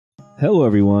Hello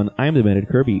everyone, I am the Bandit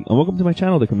Kirby, and welcome to my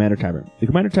channel, The Commander Tavern. The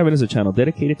Commander Tavern is a channel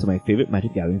dedicated to my favorite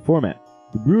Magic Gathering format.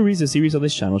 The Brewery is a series on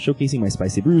this channel showcasing my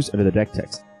spicy brews under the deck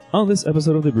text. On this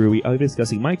episode of The Brewery, I'll be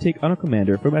discussing my take on a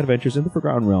commander from Adventures in the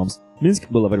Forgotten Realms,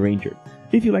 Minsc, Beloved Ranger.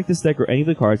 If you like this deck or any of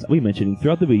the cards I'll be mentioning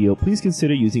throughout the video, please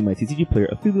consider using my TCG Player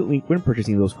affiliate link when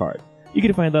purchasing those cards. You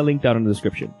can find that link down in the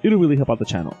description. It'll really help out the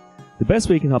channel. The best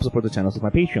way you can help support the channel is with my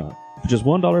Patreon. For just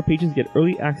 $1, patrons get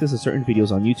early access to certain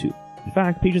videos on YouTube. In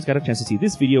fact, patrons got a chance to see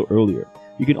this video earlier.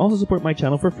 You can also support my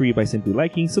channel for free by simply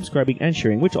liking, subscribing, and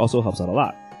sharing, which also helps out a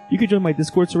lot. You can join my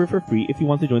Discord server for free if you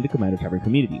want to join the Commander Tavern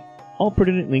community. All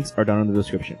pertinent links are down in the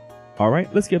description.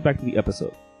 Alright, let's get back to the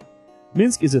episode.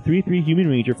 Minsc is a 3/3 human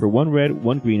ranger for 1 red,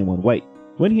 1 green, and 1 white.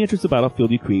 When he enters the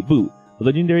battlefield, you create Boo, a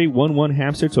legendary 1/1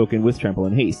 hamster token with trample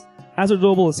and haste. As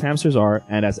adorable as hamsters are,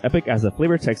 and as epic as the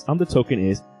flavor text on the token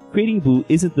is, creating Boo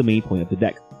isn't the main point of the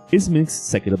deck. It's Minsc's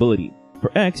second ability.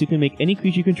 For X, you can make any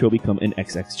creature you control become an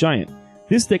XX giant.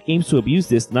 This deck aims to abuse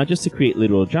this not just to create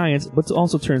literal giants, but to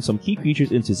also turn some key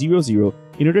creatures into 0/0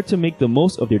 in order to make the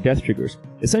most of their death triggers.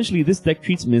 Essentially, this deck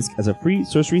treats Minsc as a free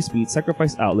sorcery-speed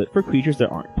sacrifice outlet for creatures that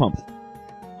aren't pumped.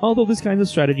 Although this kind of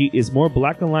strategy is more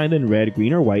black aligned than red,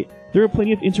 green, or white, there are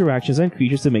plenty of interactions and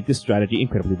creatures to make this strategy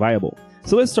incredibly viable.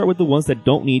 So let's start with the ones that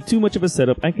don't need too much of a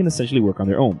setup and can essentially work on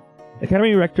their own.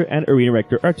 Academy Rector and Arena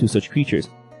Rector are two such creatures.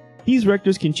 These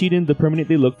Rectors can cheat in the permanent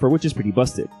they look for, which is pretty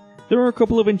busted. There are a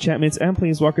couple of enchantments and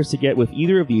planeswalkers to get with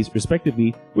either of these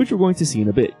respectively, which we're going to see in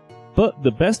a bit. But the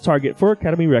best target for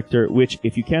Academy Rector, which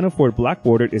if you can't afford black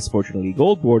bordered is fortunately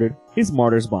gold bordered, is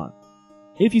Martyr's Bond.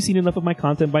 If you've seen enough of my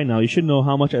content by now, you should know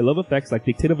how much I love effects like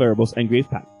Dictate of Variables and Grave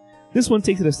Pact. This one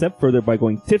takes it a step further by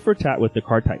going tit for tat with the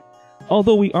card type.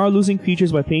 Although we are losing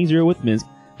creatures by paying 0 with Minsc,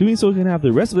 doing so can have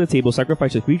the rest of the table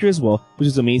sacrifice a creature as well, which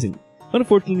is amazing.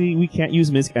 Unfortunately, we can't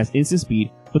use Minsc as instant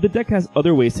speed, but the deck has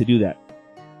other ways to do that.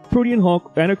 Protean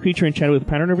Hulk and a creature enchanted with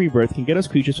Pattern of Rebirth can get us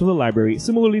creatures from the library,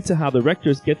 similarly to how the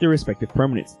Rectors get their respective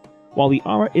permanents. While the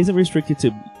aura isn't restricted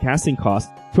to casting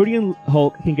cost, Protean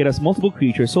Hulk can get us multiple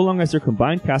creatures so long as their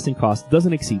combined casting cost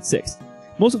doesn't exceed 6.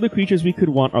 Most of the creatures we could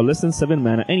want are less than 7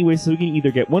 mana anyway, so we can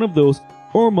either get one of those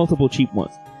or multiple cheap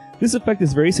ones. This effect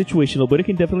is very situational, but it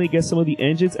can definitely get some of the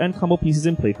engines and combo pieces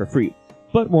in play for free.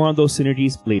 But more on those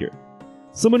synergies later.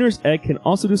 Summoner's Egg can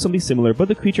also do something similar, but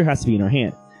the creature has to be in our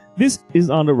hand. This is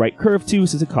on the right curve too,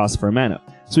 since it costs 4 mana.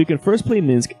 So we can first play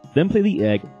Minsc, then play the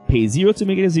egg, pay 0 to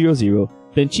make it a 0/0,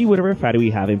 then cheat whatever fatty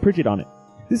we have imprinted on it.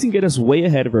 This can get us way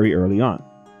ahead very early on.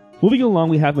 Moving along,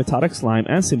 we have Metotic Slime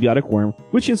and Symbiotic Worm,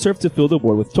 which can serve to fill the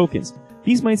board with tokens.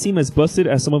 These might seem as busted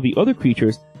as some of the other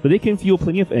creatures, but they can fuel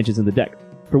plenty of engines in the deck.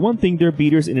 For one thing, they're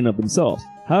beaters in and of themselves.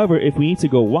 However, if we need to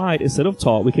go wide instead of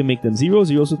tall, we can make them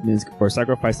 0/0s with Minsc or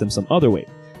sacrifice them some other way.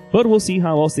 But we'll see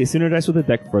how else they synergize with the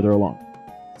deck further along.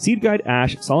 Seed Guide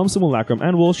Ash, Solemn Simulacrum,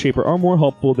 and World Shaper are more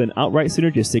helpful than outright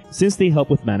synergistic since they help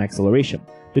with mana acceleration.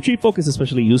 The Tree Folk is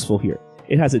especially useful here.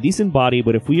 It has a decent body,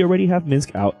 but if we already have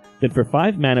Minsc out, then for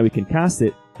 5 mana we can cast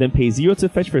it, then pay 0 to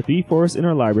fetch for 3 forests in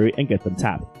our library and get them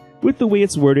tapped. With the way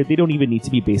it's worded, they don't even need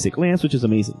to be basic lands, which is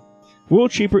amazing.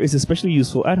 World Shaper is especially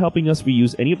useful at helping us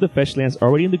reuse any of the fetch lands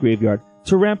already in the graveyard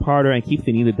to ramp harder and keep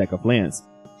thinning the deck of lands.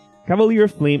 Cavalier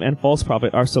of Flame and False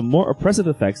Prophet are some more oppressive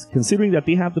effects considering that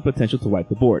they have the potential to wipe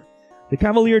the board. The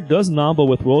Cavalier does nombo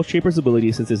with World Shaper's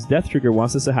ability since its death trigger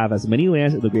wants us to have as many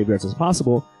lands in the graveyards as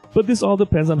possible, but this all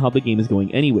depends on how the game is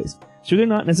going anyways, so they're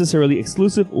not necessarily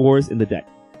exclusive wars in the deck.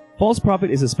 False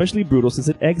Prophet is especially brutal since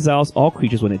it exiles all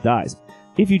creatures when it dies.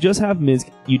 If you just have Minsc,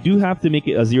 you do have to make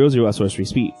it a 0/0 at sorcery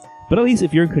speed. But at least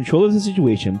if you're in control of the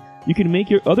situation, you can make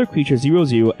your other creature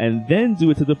 0/0 and then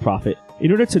do it to the Prophet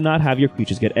in order to not have your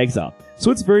creatures get exiled. So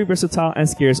it's very versatile and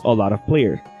scares a lot of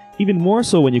players. Even more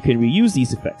so when you can reuse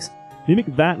these effects. Mimic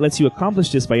Vat lets you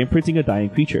accomplish this by imprinting a dying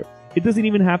creature. It doesn't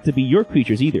even have to be your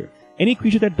creatures either. Any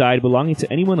creature that died belonging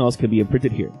to anyone else can be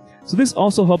imprinted here. So this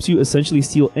also helps you essentially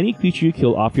steal any creature you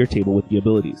kill off your table with the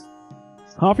abilities.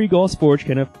 Hoffrey Gall's Forge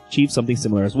can achieve something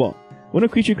similar as well. When a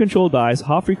creature you control dies,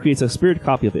 Hoffrey creates a spirit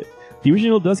copy of it. The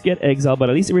original does get exiled, but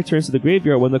at least it returns to the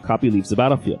graveyard when the copy leaves the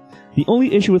battlefield. The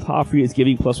only issue with Hoffrey is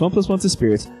giving +1/+1 to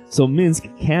spirits, so Minsc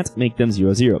can't make them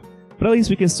 0/0. But at least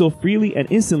we can still freely and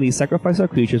instantly sacrifice our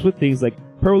creatures with things like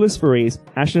Perilous Forays,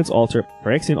 Ashnet's Altar,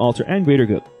 Phyrexian Altar, and Greater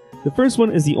Good. The first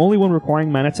one is the only one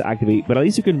requiring mana to activate, but at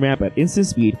least you can ramp at instant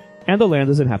speed, and the land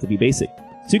doesn't have to be basic.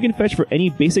 So you can fetch for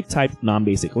any basic type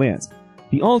non-basic lands.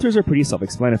 The altars are pretty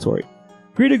self-explanatory.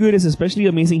 Greater Good is especially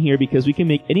amazing here because we can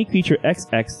make any creature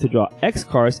XX to draw X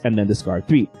cards and then discard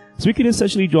 3. So we can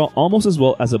essentially draw almost as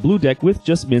well as a blue deck with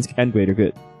just Minsc and Greater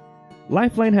Good.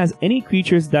 Lifeline has any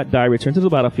creatures that die return to the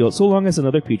battlefield so long as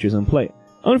another creature is in play.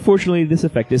 Unfortunately, this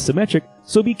effect is symmetric,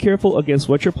 so be careful against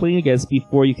what you're playing against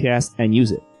before you cast and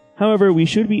use it. However, we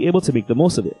should be able to make the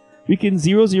most of it. We can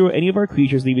 0/0 any of our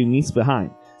creatures, leaving Minsc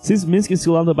behind. Since Minsc is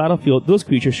still on the battlefield, those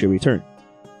creatures should return.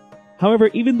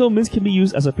 However, even though Minsc can be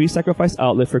used as a free sacrifice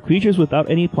outlet for creatures without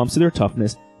any pumps to their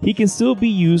toughness, he can still be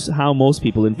used how most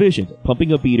people envisioned,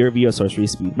 pumping a beater via sorcery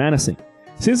speed mana sink.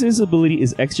 Since his ability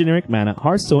is X generic mana,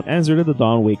 Hearthstone and Zerda the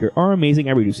Dawnwaker are amazing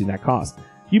at reducing that cost.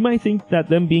 You might think that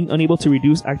them being unable to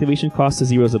reduce activation costs to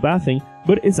 0 is a bad thing,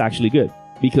 but it's actually good,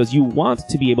 because you want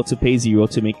to be able to pay 0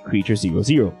 to make creatures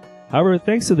 0/0. However,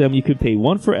 thanks to them you could pay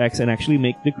 1 for X and actually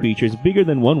make the creatures bigger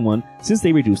than 1/1 since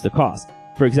they reduce the cost.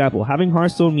 For example, having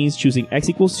Hearthstone means choosing X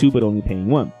equals 2 but only paying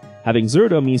 1. Having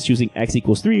Zerda means choosing X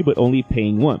equals 3 but only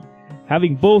paying 1.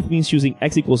 Having both means choosing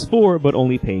X equals 4 but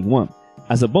only paying 1.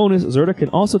 As a bonus, Zerda can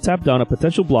also tap down a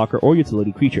potential blocker or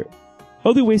utility creature.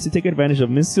 Other ways to take advantage of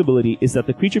Minsc's ability is that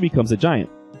the creature becomes a giant,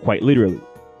 quite literally.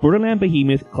 Borderland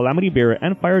Behemoth, Calamity Bearer,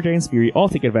 and Fire Giant's Fury all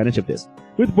take advantage of this.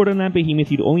 With Borderland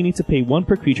Behemoth, you'd only need to pay 1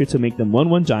 per creature to make them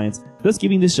 1/1 giants, thus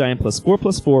giving this giant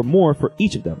 +4/+4 more for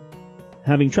each of them.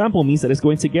 Having Trample means that it's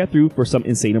going to get through for some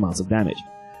insane amounts of damage.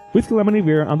 With Calamity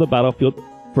Bearer on the battlefield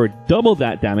for double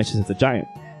that damage since it's a giant.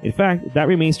 In fact, that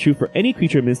remains true for any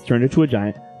creature Minsc turned into a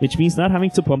giant, which means not having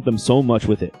to pump them so much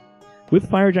with it. With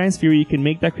Fire Giant's Fury, you can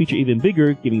make that creature even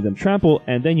bigger, giving them Trample,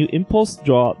 and then you impulse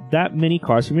draw that many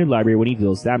cards from your library when he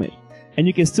deals damage. And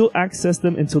you can still access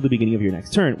them until the beginning of your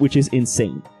next turn, which is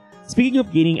insane. Speaking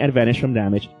of gaining advantage from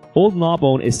damage, Old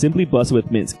Gnawbone is simply busted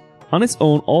with Minsc. On its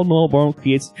own, Old Gnawbone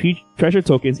creates treasure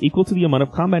tokens equal to the amount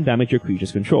of combat damage your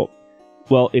creatures control.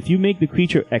 Well, if you make the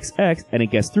creature XX and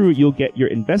it gets through, you'll get your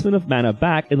investment of mana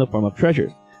back in the form of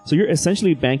treasures. So you're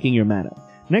essentially banking your mana.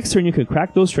 Next turn you can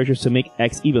crack those treasures to make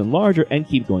X even larger and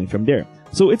keep going from there.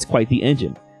 So it's quite the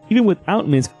engine. Even without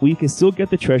Minsc, we can still get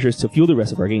the treasures to fuel the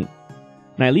rest of our game.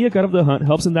 Nylea, God of the Hunt,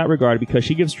 helps in that regard because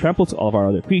she gives trample to all of our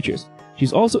other creatures.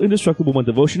 She's also indestructible when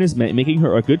devotion is met, making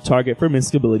her a good target for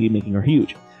Minsc's ability, making her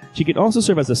huge. She can also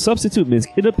serve as a substitute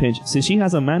Minsc in a pinch since she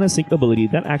has a mana sink ability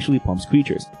that actually pumps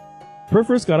creatures.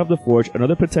 Perforce, God of the Forge,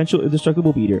 another potential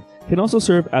indestructible beater, can also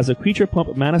serve as a creature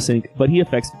pump mana sink, but he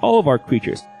affects all of our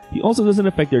creatures. He also doesn't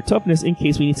affect their toughness in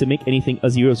case we need to make anything a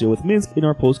 0/0 with Minsc in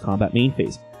our post-combat main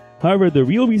phase. However, the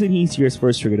real reason he's here is for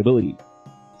his triggered ability.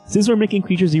 Since we're making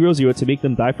creatures 0/0 to make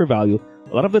them die for value,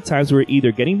 a lot of the times we're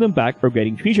either getting them back or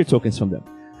getting creature tokens from them.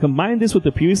 Combine this with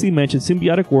the previously mentioned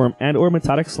Symbiotic Worm and or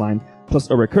Metallic Slime, plus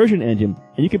a recursion engine,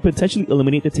 and you can potentially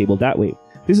eliminate the table that way.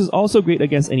 This is also great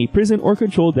against any prison or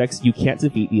control decks you can't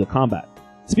defeat via combat.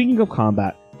 Speaking of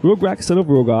combat, Rograk, Son of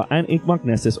Roga, and Inkmoth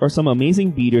Nessus are some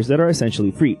amazing beaters that are essentially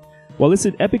free. While it's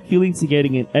an epic feeling to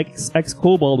getting an XX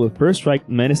Kobold with First Strike,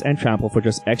 Menace, and Trample for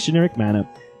just X generic mana,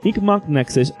 Inkmoth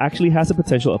Nessus actually has the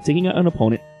potential of taking out an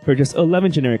opponent for just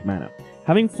 11 generic mana.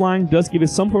 Having Flying does give it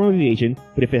some form of evasion,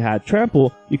 but if it had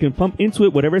Trample, you can pump into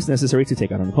it whatever is necessary to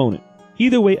take out an opponent.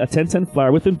 Either way, a 10/10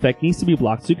 flyer with Infect needs to be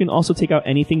blocked so you can also take out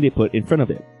anything they put in front of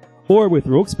it. Or with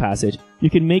Rogue's Passage, you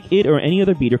can make it or any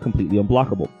other beater completely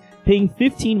unblockable. Paying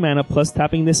 15 mana plus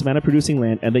tapping this mana producing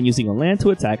land and then using a land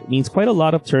to attack means quite a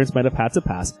lot of turns might have had to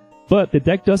pass, but the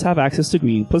deck does have access to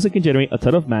green, plus it can generate a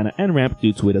ton of mana and ramp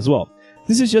due to it as well.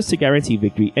 This is just to guarantee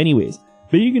victory anyways,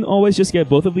 but you can always just get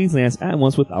both of these lands at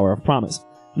once with Hour of Promise.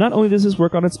 Not only does this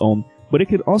work on its own, but it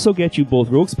can also get you both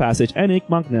Rogue's Passage and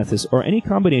Inkmoth Nessus or any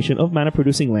combination of mana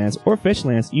producing lands or fetch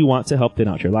lands you want to help thin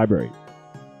out your library.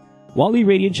 Wally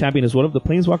Radiant Champion is one of the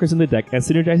planeswalkers in the deck and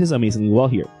synergizes amazingly well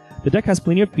here. The deck has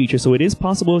plenty of creatures, so it is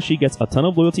possible she gets a ton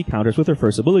of loyalty counters with her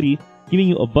first ability, giving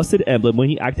you a busted emblem when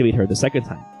you activate her the second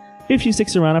time. If she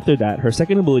sticks around after that, her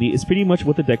second ability is pretty much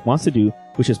what the deck wants to do,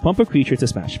 which is pump a creature to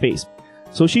smash face.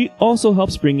 So she also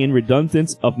helps bring in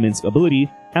redundance of Minsc's ability,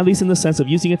 at least in the sense of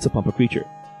using it to pump a creature.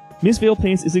 Mistveiled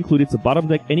Plains is included to bottom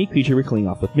deck any creature we're killing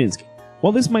off with Minsc.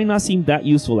 While this might not seem that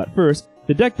useful at first,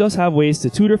 the deck does have ways to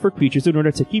tutor for creatures in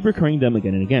order to keep recurring them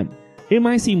again and again. It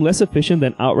might seem less efficient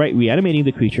than outright reanimating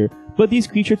the creature, but these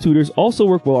creature tutors also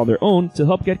work well on their own to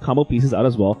help get combo pieces out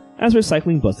as well as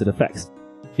recycling busted effects.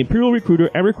 Imperial Recruiter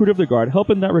and Recruiter of the Guard help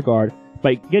in that regard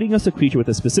by getting us a creature with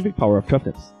a specific power of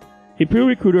toughness. Imperial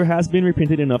Recruiter has been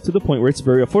reprinted enough to the point where it's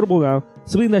very affordable now,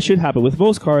 something that should happen with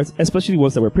most cards, especially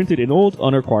ones that were printed in old,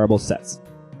 unacquirable sets.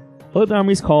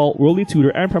 Eladamri's Call, Worldly Tutor,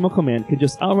 and Primal Command can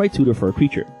just outright tutor for a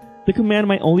creature. The command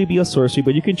might only be a sorcery,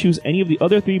 but you can choose any of the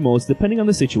other 3 modes depending on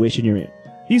the situation you're in.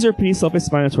 These are pretty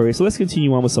self-explanatory, so let's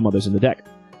continue on with some others in the deck.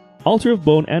 Altar of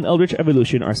Bone and Eldritch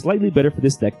Evolution are slightly better for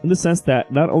this deck in the sense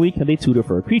that not only can they tutor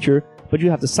for a creature, but you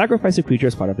have to sacrifice a creature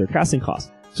as part of their casting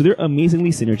cost, so they're amazingly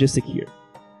synergistic here.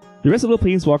 The rest of the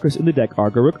planeswalkers in the deck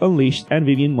are Garruk Unleashed and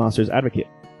Vivian Monster's Advocate.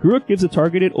 Heroic gives a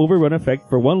targeted overrun effect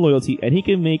for 1 loyalty, and he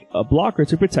can make a blocker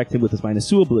to protect him with his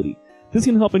 -2 ability. This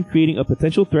can help in creating a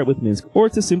potential threat with Minsc, or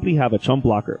to simply have a chump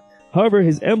blocker. However,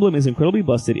 his emblem is incredibly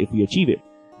busted if we achieve it.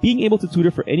 Being able to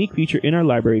tutor for any creature in our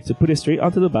library to put it straight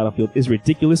onto the battlefield is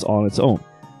ridiculous on its own.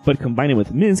 But combining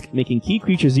with Minsc, making key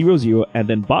creatures 0/0 and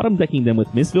then bottom decking them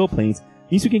with Mistveil Plains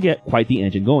means we can get quite the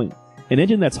engine going. An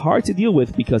engine that's hard to deal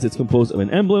with because it's composed of an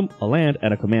emblem, a land,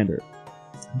 and a commander.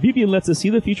 Vivian lets us see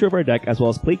the future of our deck as well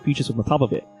as play creatures from the top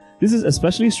of it. This is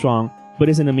especially strong, but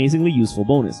is an amazingly useful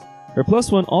bonus. Her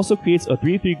 +1 also creates a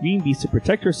 3/3 green beast to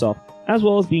protect herself, as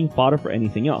well as being fodder for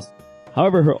anything else.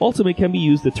 However, her ultimate can be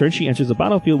used the turn she enters the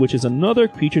battlefield, which is another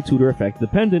creature tutor effect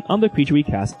dependent on the creature we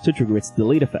cast to trigger its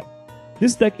delayed effect.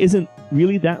 This deck isn't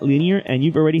really that linear, and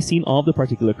you've already seen all of the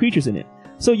particular creatures in it,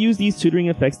 so use these tutoring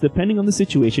effects depending on the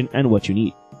situation and what you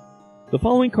need. The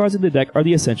following cards in the deck are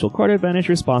the essential card advantage,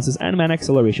 responses, and mana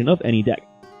acceleration of any deck.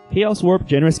 Chaos Warp,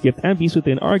 Generous Gift, and Beast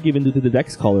Within are given due to the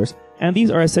deck's colors, and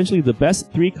these are essentially the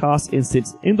best 3-cost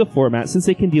instants in the format since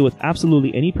they can deal with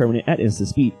absolutely any permanent at instant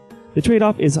speed. The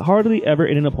trade-off is hardly ever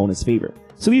in an opponent's favor,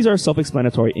 so these are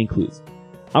self-explanatory includes.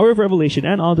 Hour of Revelation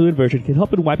and Onto Inversion can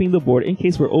help in wiping the board in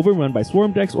case we're overrun by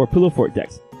Swarm decks or Pillow Fort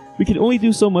decks. We can only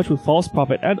do so much with False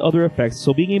Prophet and other effects,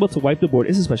 so being able to wipe the board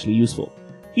is especially useful.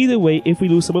 Either way, if we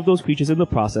lose some of those creatures in the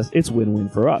process, it's win-win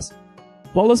for us.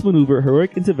 Flawless Maneuver,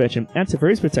 Heroic Intervention, and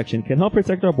Teferi's Protection can help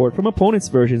protect our board from opponents'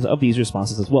 versions of these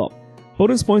responses as well.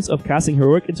 Bonus points of casting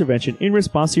Heroic Intervention in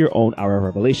response to your own Hour of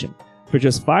Revelation. For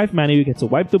just 5 mana, you get to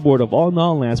wipe the board of all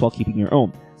non-lands while keeping your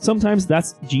own. Sometimes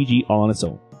that's GG all on its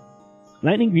own.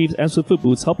 Lightning Greaves and Swiftfoot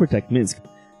Boots help protect Minsc.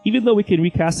 Even though we can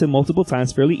recast him multiple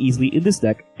times fairly easily in this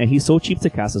deck, and he's so cheap to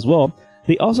cast as well,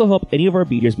 they also help any of our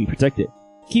beaters be protected.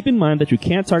 Keep in mind that you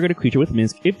can't target a creature with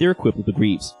Minsc if they're equipped with the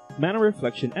Greaves. Mana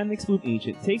Reflection and Next Move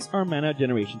Ancient takes our mana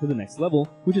generation to the next level,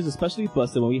 which is especially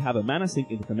busted when we have a mana sink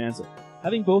in the command zone.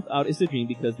 Having both out is the dream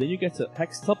because then you get to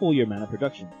hextuple your mana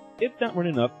production. If that weren't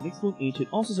enough, Next Move Ancient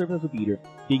also serves as a beater,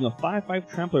 being a 5/5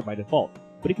 trampler by default,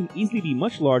 but it can easily be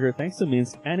much larger thanks to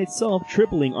Minsc and itself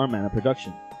tripling our mana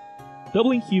production.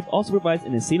 Doubling Cube also provides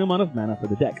an insane amount of mana for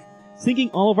the deck. Sinking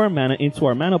all of our mana into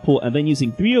our mana pool and then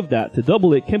using 3 of that to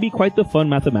double it can be quite the fun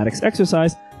mathematics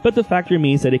exercise, but the fact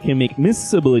remains that it can make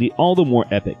Minsc's ability all the more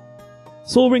epic.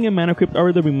 Soul Ring and Mana Crypt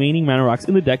are the remaining mana rocks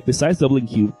in the deck besides Doubling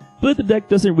Cube, but the deck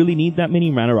doesn't really need that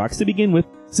many mana rocks to begin with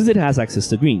since it has access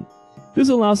to green. This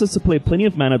allows us to play plenty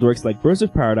of mana dorks like Birds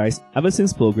of Paradise,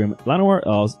 Avacyn's Pilgrim, Llanowar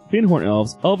Elves, Finhorn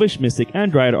Elves, Elvish Mystic,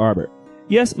 and Dryad Arbor.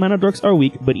 Yes, mana dorks are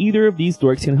weak, but either of these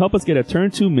dorks can help us get a turn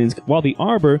 2 Minsc while the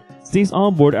Arbor stays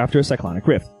on board after a Cyclonic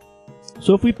Rift.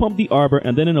 So if we pump the Arbor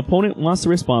and then an opponent wants to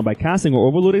respond by casting or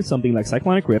overloading something like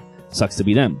Cyclonic Rift, sucks to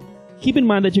be them. Keep in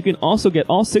mind that you can also get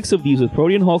all 6 of these with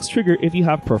Protean Hulk's trigger if you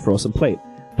have Perforos in play.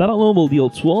 That alone will deal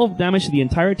 12 damage to the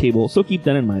entire table, so keep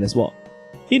that in mind as well.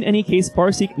 In any case,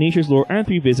 Parseek, Nature's Lore, and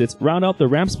 3 Visits round out the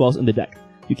ramp spells in the deck.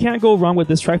 You can't go wrong with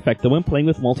this trifecta when playing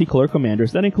with multicolor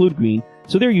commanders that include green,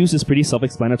 so their use is pretty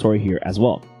self-explanatory here as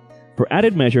well. For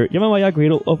added measure, Yamamaya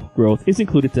Cradle of Growth is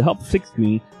included to help fix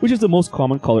green, which is the most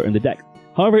common color in the deck.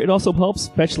 However, it also helps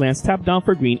fetch lands tap down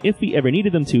for green if we ever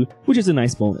needed them to, which is a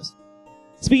nice bonus.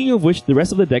 Speaking of which, the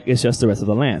rest of the deck is just the rest of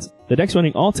the lands. The deck's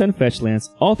running all 10 fetch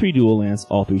lands, all 3 dual lands,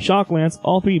 all 3 shock lands,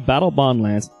 all 3 battle bond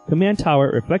lands, Command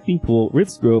Tower, Reflecting Pool,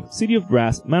 Rift's Grove, City of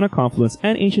Brass, Mana Confluence,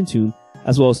 and Ancient Tomb,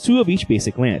 as well as 2 of each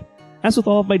basic land. As with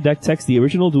all of my deck techs, the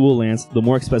original dual lands, the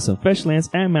more expensive fetch lands,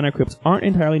 and mana crypts aren't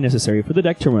entirely necessary for the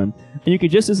deck to run, and you can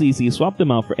just as easily swap them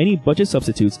out for any budget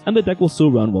substitutes and the deck will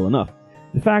still run well enough.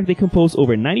 In fact, they compose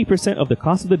over 90% of the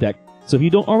cost of the deck, so if you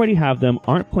don't already have them,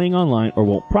 aren't playing online, or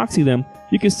won't proxy them,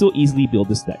 you can still easily build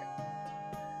this deck.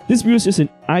 This brew is just an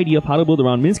idea of how to build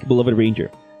around Minsc Beloved Ranger.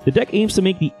 The deck aims to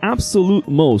make the absolute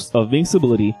most of Minsc's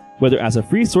ability, whether as a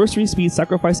free sorcery speed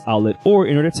sacrifice outlet or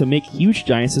in order to make huge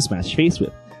giants to smash face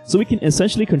with. So we can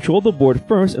essentially control the board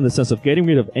first in the sense of getting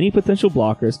rid of any potential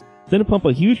blockers, then pump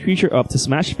a huge creature up to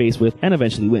smash face with and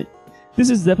eventually win. This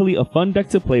is definitely a fun deck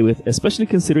to play with, especially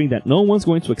considering that no one's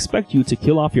going to expect you to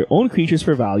kill off your own creatures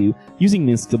for value using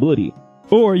Minsc's ability.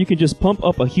 Or you can just pump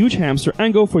up a huge hamster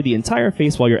and go for the entire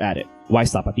face while you're at it. Why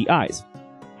stop at the eyes?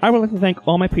 I would like to thank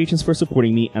all my patrons for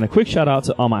supporting me, and a quick shout out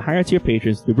to all my higher tier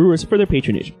patrons, the Brewers, for their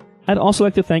patronage. I'd also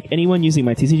like to thank anyone using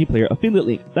my TCG Player affiliate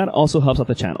link, that also helps out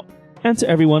the channel. And to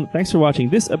everyone, thanks for watching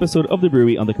this episode of The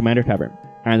Brewery on the Commander Tavern.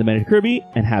 I'm the Commander Kirby,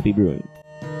 and happy brewing.